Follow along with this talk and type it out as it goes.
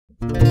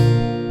Do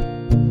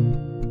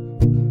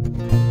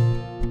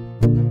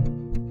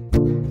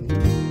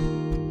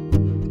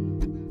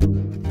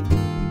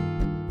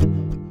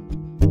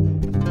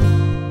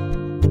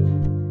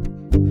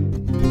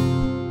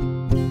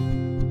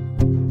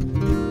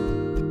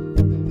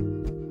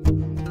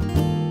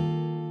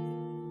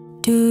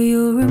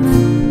you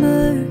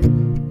remember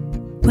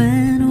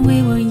when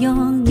we were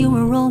young, you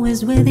were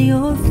always with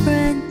your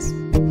friends?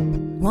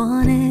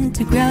 Wanted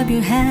to grab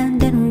your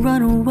hand and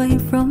run away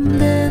from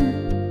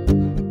them.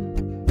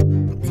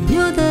 I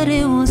knew that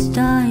it was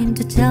time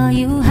to tell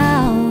you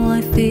how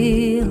I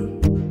feel.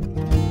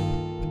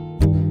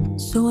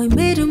 So I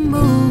made a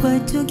move, I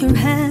took your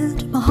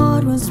hand. My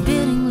heart was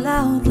beating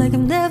loud like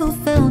I've never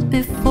felt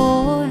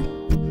before.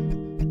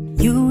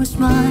 You were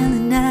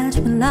smiling at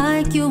me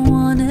like you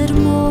wanted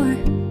more.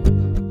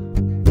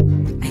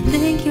 I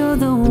think you're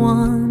the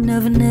one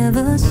I've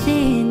never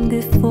seen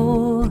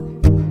before.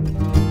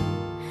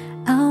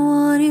 I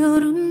want you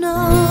to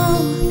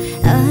know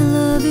I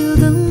love you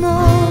the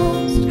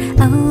most.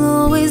 I'll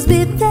always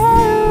be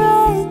there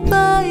right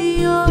by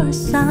your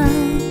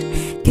side.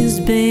 'Cause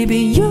baby,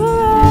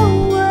 you're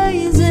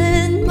always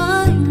in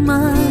my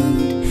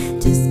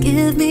mind. Just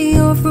give me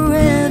your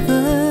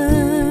forever.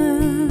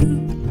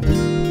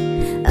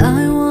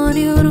 I want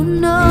you to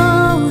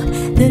know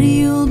that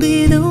you'll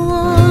be the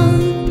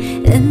one,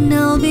 and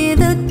I'll be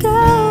the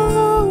girl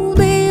who'll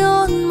be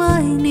on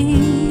my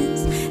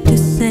knees to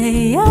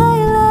say I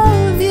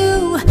love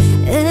you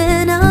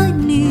and I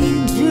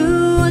need you,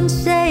 and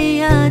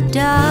say I'd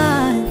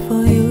die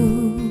for you.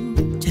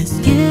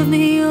 Just give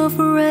me your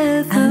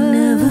forever. I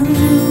never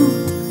knew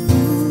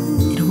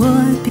it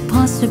would be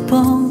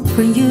possible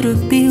for you to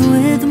be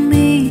with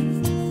me.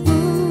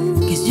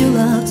 'Cause you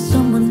loved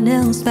someone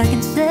else back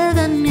in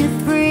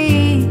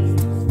 '73.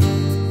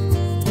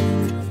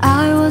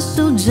 I was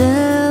so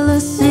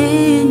jealous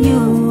seeing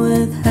you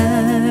with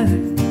her.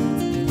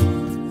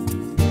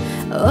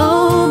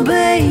 Oh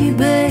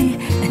baby,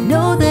 I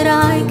know that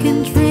I can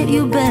treat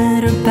you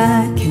better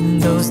back in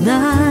those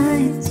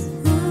nights.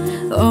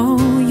 Oh,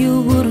 you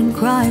wouldn't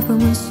cry for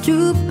my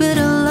stupid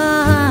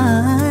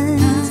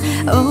lines.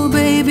 Oh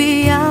baby,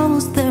 I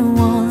was there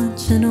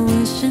watching,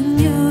 wishing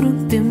you to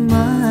be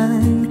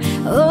mine.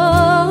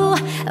 Oh,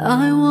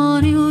 I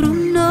want you to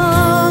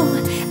know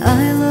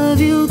I love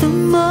you the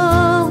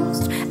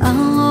most.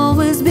 I'll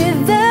always be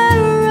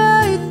there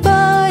right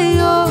by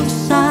your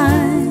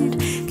side.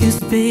 'Cause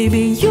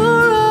baby,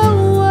 you're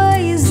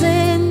always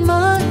in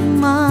my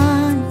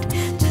mind.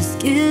 Just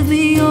give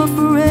me your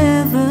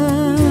forever.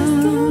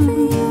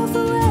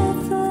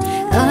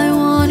 I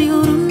want you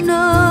to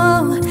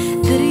know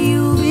that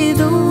you'll be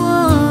the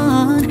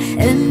one,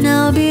 and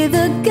I'll be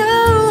the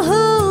girl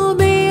who'll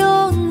be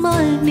on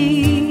my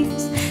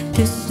knees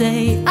to say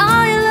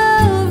I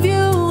love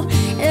you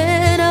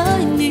and I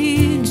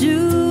need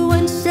you,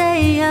 and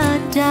say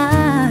I'd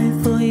die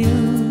for you.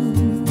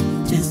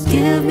 Just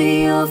give me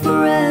your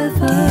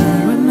forever. Do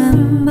you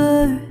remember?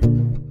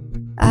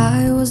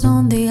 I was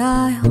on the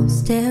aisle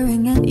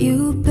staring at you,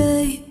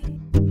 babe.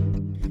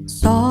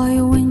 Saw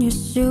you in your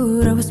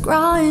suit, I was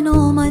crying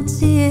all my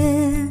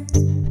tears.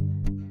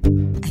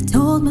 I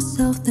told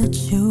myself that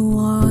you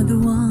are the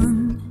one.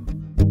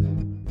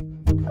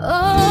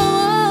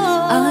 Oh,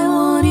 I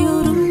want you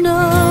to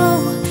know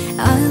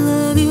I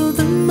love you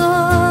the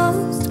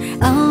most.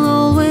 I'll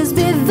always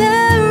be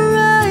there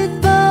right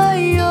by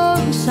your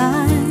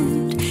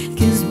side.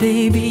 'Cause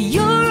baby,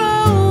 you're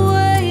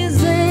always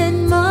in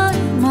my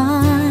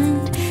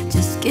mind.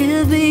 Just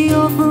give me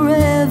your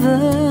forever.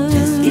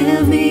 Just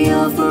give me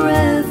your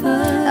forever.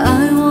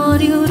 I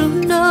want you to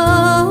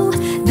know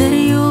that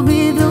you'll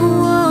be the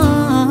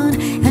one,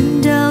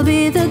 and I'll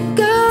be the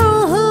girl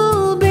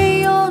who'll be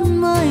on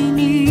my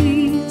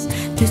knees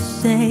to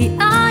say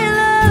I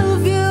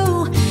love you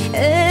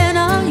and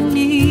I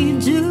need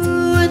you,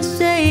 and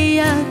say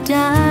I'd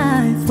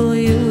die for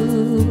you.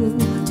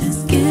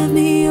 Just give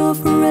me your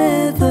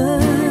forever.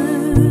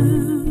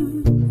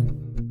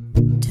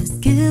 Just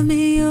give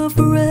me your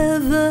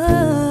forever.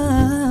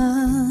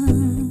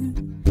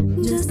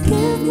 Just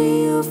give me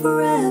your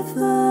forever.